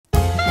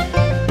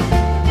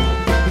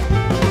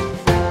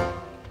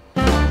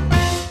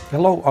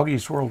Hello,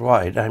 Augies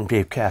Worldwide. I'm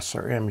Dave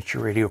Kassler, amateur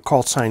radio,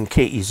 call sign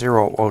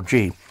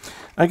KE0OG.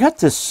 I got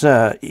this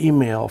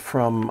email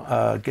from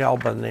a gal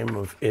by the name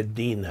of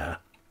Edina.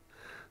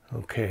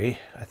 Okay,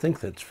 I think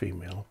that's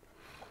female.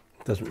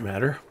 Doesn't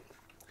matter.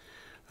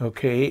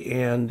 Okay,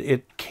 and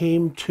it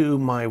came to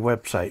my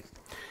website,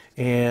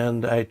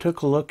 and I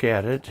took a look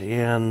at it,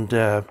 and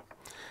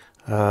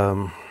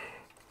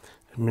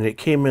it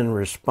came in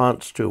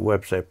response to a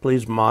website.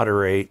 Please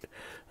moderate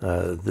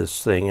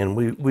this thing, and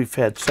we've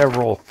had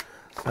several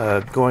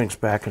goings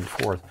back and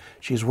forth.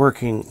 She's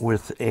working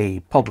with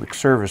a public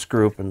service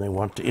group, and they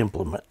want to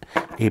implement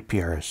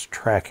APRS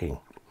tracking.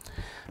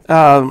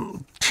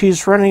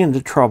 She's running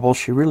into trouble.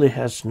 She really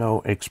has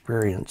no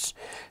experience,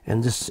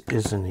 and this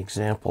is an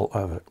example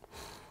of it.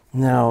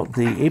 Now,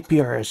 the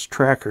APRS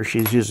tracker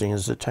she's using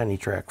is the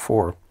TinyTrack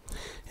 4,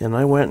 and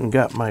I went and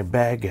got my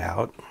bag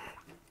out.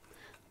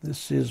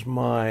 This is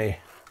my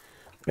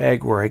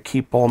bag where I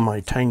keep all my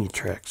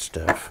TinyTrack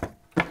stuff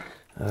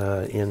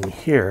in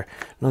here.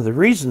 Now, the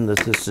reason that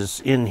this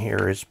is in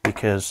here is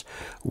because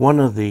one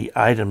of the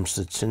items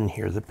that's in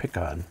here, the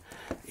pick-on,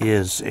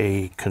 is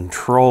a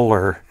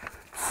controller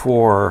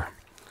for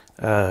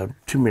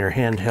 2-meter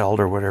handheld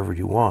or whatever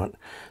you want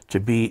to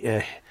be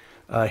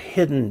a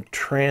hidden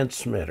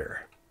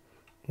transmitter.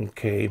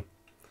 Okay,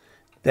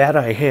 that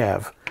I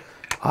have.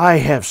 I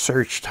have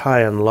searched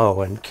high and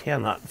low and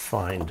cannot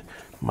find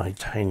my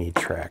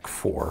TinyTrack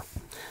 4.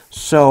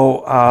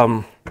 So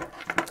I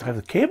have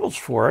the cables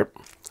for it.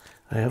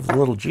 I have the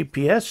little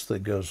GPS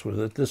that goes with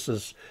it. This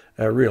is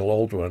a real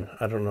old one.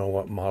 I don't know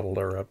what model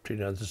they're up to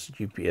now. This is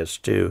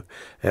GPS 2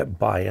 at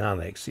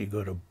Bionics. You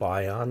go to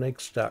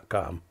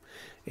bionics.com,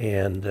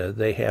 and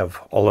they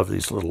have all of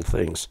these little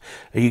things.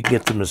 You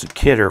get them as a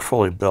kit or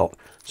fully built.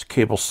 It's a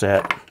cable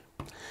set.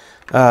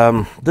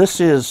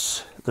 This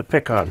is the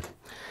pick-on.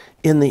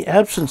 In the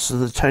absence of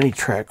the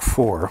TinyTrack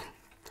 4,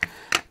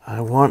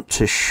 I want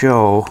to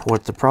show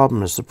what the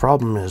problem is. The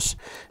problem is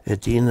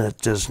Edina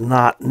does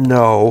not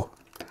know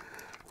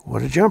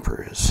what a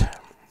jumper is.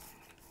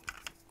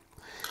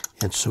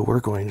 And so we're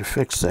going to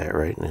fix that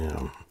right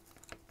now.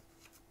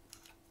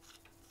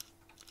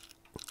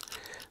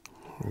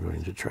 We're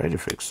going to try to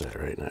fix that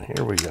right now.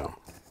 Here we go.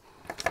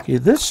 Okay,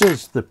 this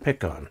is the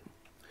pick-on.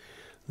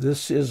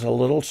 This is a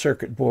little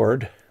circuit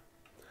board,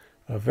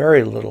 a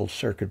very little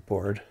circuit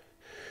board,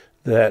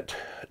 that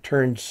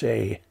turns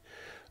a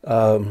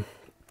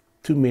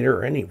 2-meter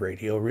or any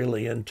radio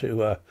really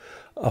into a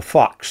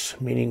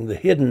FOX, meaning the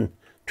hidden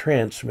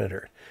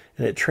transmitter.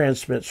 And it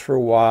transmits for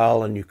a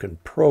while, and you can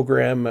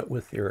program it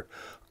with your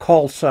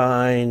call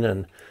sign,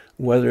 and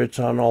whether it's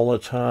on all the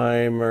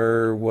time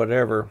or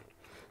whatever.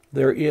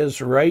 There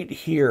is right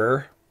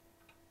here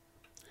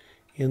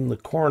in the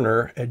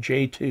corner a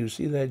J2.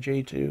 See that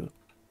J2?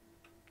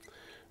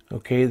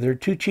 Okay, they're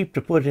too cheap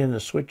to put in a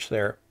switch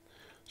there.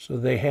 So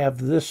they have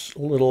this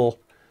little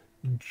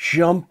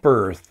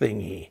jumper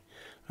thingy.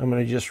 I'm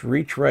going to just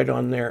reach right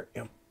on there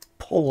and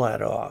pull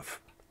that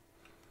off.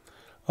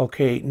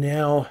 Okay,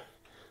 now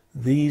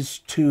these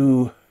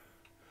two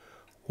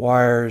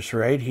wires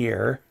right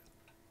here,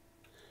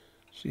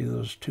 see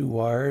those two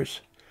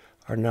wires,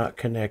 are not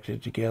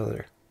connected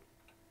together.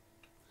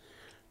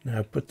 Now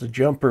I put the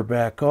jumper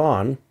back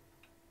on,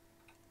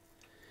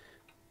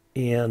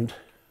 and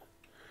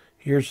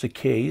here's the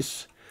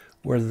case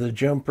where the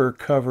jumper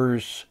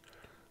covers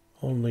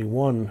only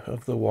one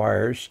of the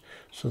wires,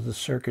 so the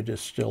circuit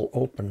is still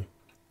open.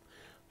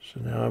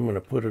 So now I'm going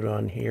to put it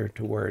on here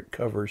to where it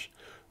covers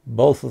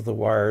both of the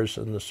wires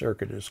and the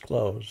circuit is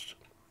closed.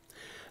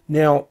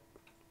 Now,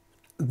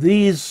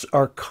 these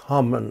are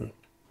common,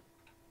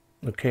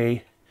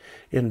 okay,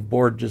 in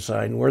board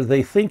design, where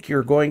they think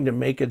you're going to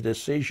make a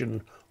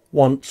decision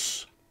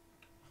once,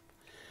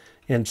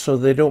 and so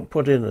they don't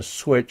put in a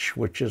switch,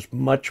 which is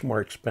much more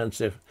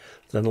expensive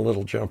than a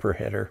little jumper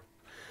header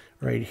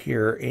right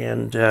here.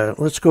 And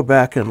let's go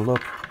back and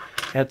look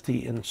at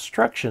the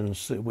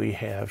instructions that we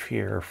have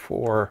here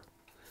for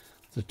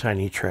the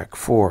TinyTrack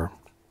 4.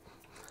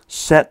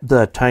 Set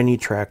the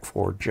TinyTrack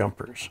 4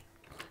 jumpers.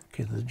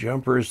 Okay, the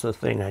jumper is the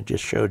thing I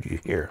just showed you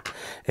here.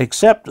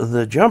 Except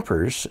the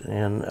jumpers,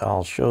 and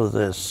I'll show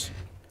this.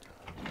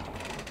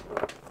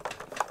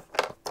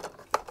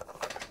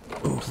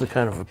 It's the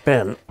kind of a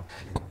pen.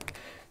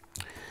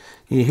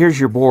 Here's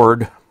your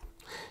board.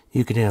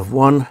 You can have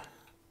 1,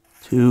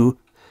 2,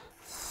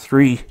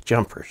 3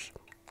 jumpers.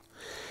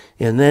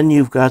 And then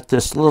you've got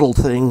this little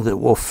thing that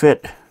will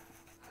fit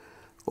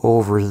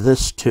over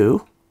this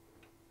too.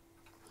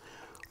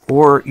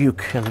 Or you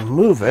can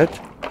move it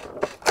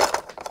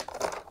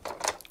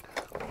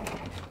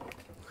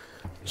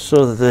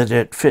so that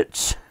it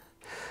fits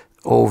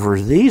over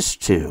these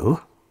two,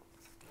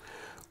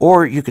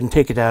 or you can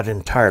take it out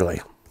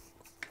entirely.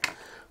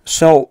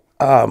 So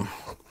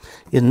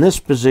in this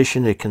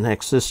position it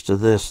connects this to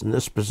this, and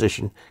this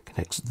position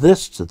connects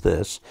this to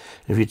this.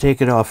 If you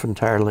take it off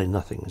entirely,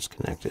 nothing is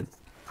connected.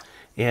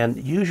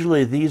 And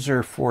usually these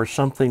are for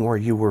something where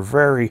you were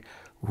very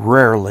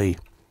rarely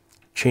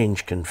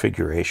change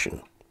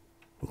configuration.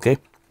 Okay,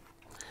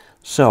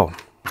 so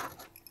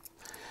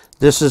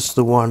This is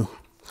the one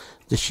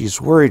that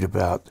she's worried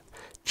about.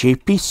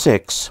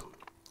 JP6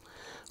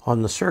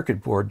 on the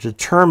circuit board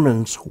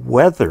determines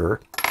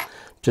whether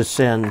to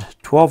send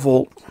 12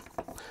 volt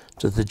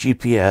to the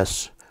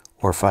GPS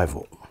or 5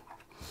 volt.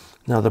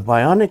 Now the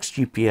Bionics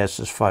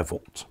GPS is 5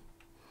 volts.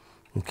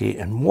 Okay,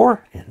 and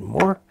more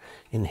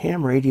in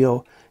ham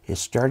radio is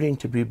starting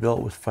to be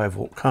built with 5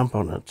 volt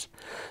components.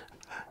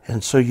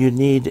 And so you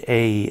need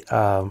a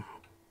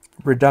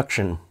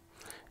reduction,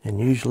 and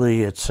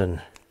usually it's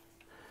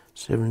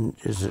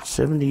is it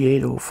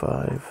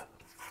 7805?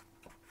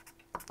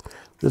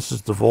 This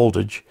is the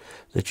voltage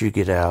that you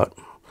get out.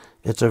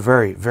 It's a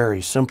very,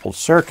 very simple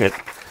circuit.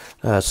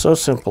 So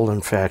simple,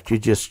 in fact, you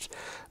just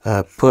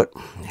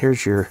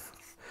here's your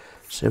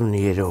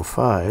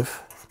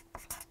 7805.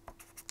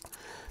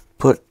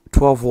 Put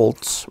 12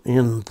 volts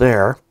in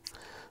there.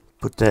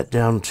 Put that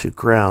down to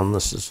ground.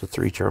 This is a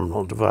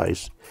 3-terminal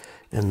device.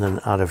 And then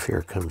out of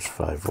here comes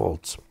 5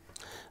 volts.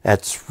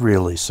 That's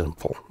really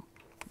simple.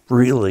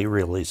 Really,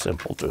 really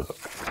simple to hook.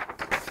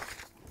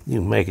 You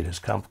can make it as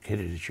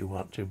complicated as you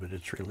want to, but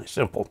it's really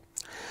simple.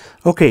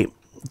 Okay,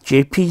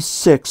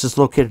 JP6 is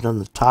located on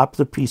the top of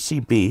the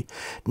PCB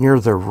near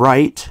the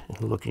right,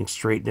 looking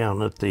straight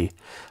down at the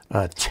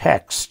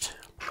text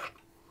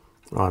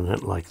on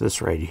it, like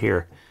this right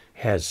here,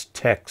 has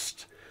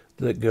text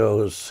that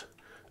goes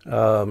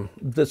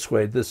this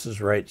way. This is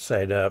right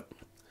side up.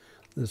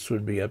 This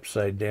would be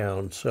upside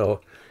down. So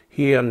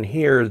here,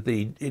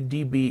 the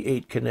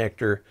DB8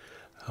 connector,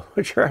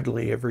 which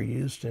hardly ever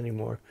used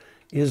anymore,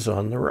 is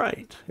on the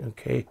right.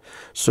 Okay,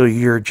 so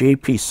your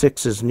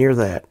JP6 is near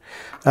that.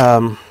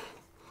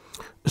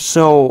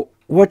 So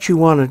what you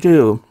want to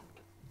do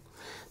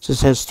is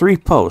it has 3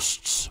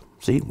 posts.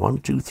 See,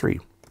 1, 2, 3.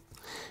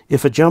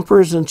 If a jumper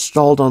is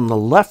installed on the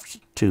left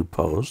 2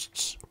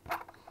 posts,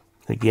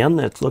 again,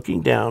 that's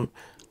looking down,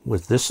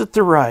 with this at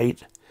the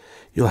right,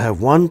 you'll have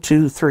 1,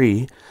 2,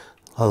 3,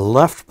 a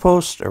left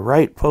post, a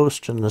right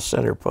post, and a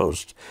center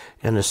post,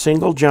 and a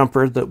single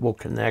jumper that will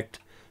connect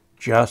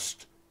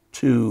just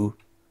 2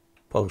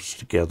 posts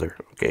together,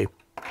 okay?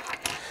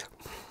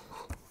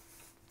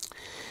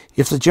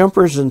 If the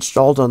jumper is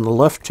installed on the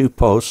left 2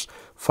 posts,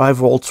 5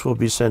 volts will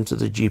be sent to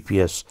the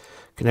GPS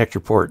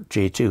connector port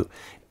J2.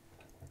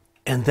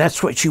 And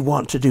that's what you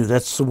want to do.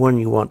 That's the one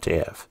you want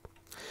to have.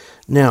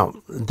 Now,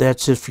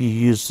 that's if you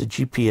use the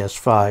GPS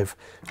 5.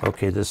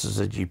 Okay, this is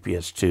a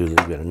GPS 2. They've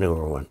got a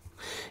newer one.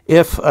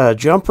 If a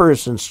jumper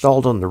is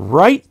installed on the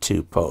right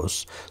 2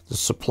 posts, the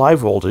supply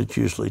voltage,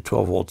 usually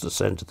 12 volts, is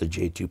sent to the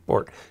J2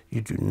 port.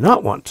 You do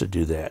not want to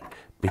do that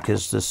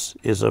because this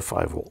is a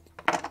 5 volt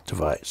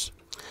device.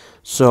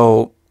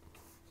 So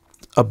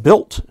a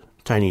built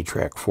Tiny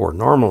Track 4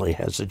 normally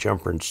has a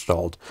jumper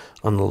installed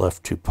on the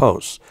left 2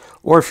 posts.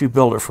 Or if you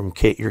build it from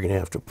kit, you're going to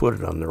have to put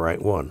it on the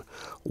right one.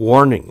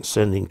 Warning,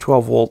 sending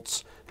 12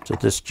 volts to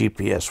this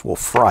GPS will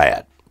fry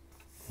it.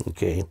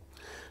 Okay.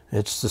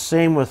 It's the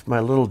same with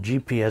my little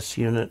GPS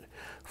unit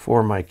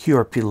for my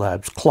QRP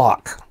Labs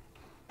clock.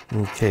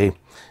 Okay.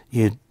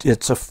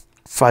 It's a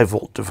 5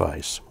 volt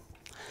device.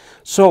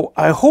 So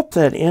I hope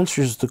that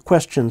answers the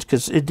questions,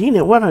 because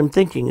Edina, what I'm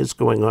thinking is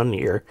going on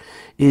here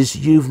is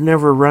you've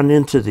never run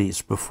into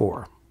these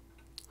before.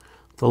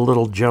 The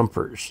little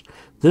jumpers.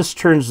 This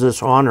turns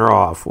this on or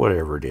off,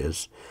 whatever it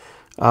is.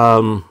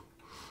 And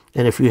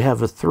if you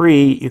have a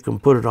 3, you can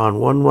put it on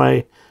one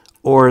way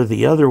or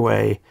the other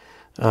way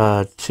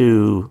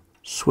to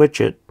switch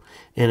it.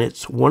 And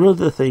it's one of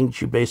the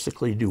things you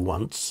basically do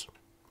once.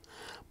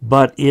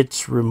 But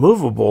it's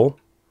removable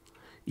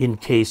in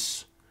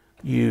case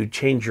you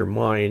change your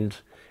mind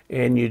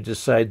and you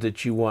decide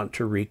that you want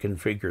to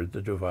reconfigure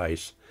the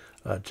device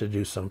to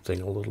do something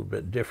a little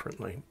bit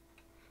differently.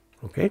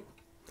 Okay,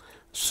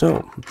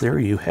 so there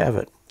you have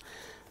it.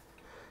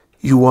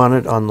 You want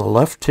it on the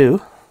left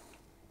 2,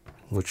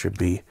 which would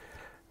be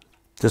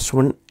this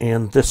one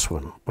and this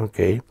one,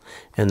 okay,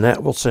 and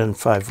that will send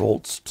 5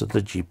 volts to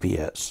the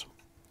GPS.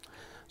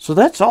 So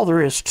that's all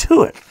there is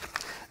to it.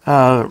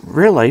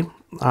 Really,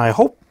 I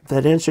hope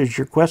that answers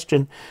your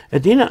question.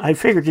 Edina, I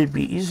figured it'd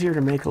be easier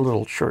to make a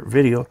little short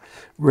video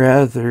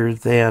rather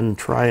than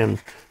try and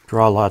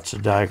draw lots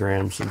of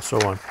diagrams and so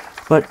on.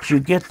 But you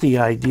get the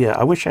idea.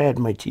 I wish I had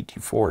my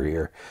TT4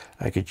 here.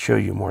 I could show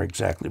you more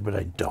exactly, but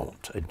I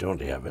don't. I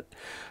don't have it.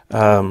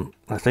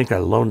 I think I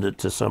loaned it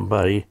to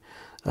somebody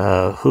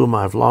whom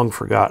I've long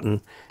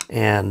forgotten,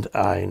 and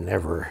I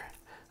never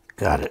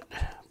got it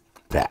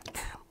back.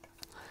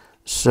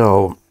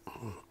 So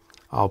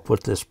I'll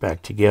put this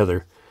back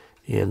together.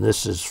 And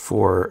this is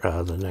for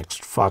the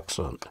next fox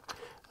hunt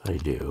I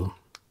do.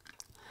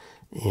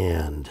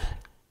 And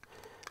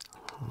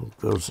it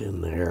goes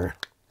in there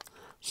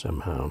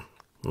somehow.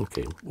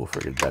 Okay, we'll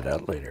figure that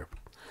out later.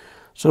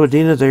 So,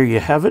 Edina, there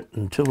you have it.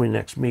 Until we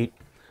next meet,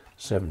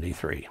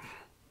 73.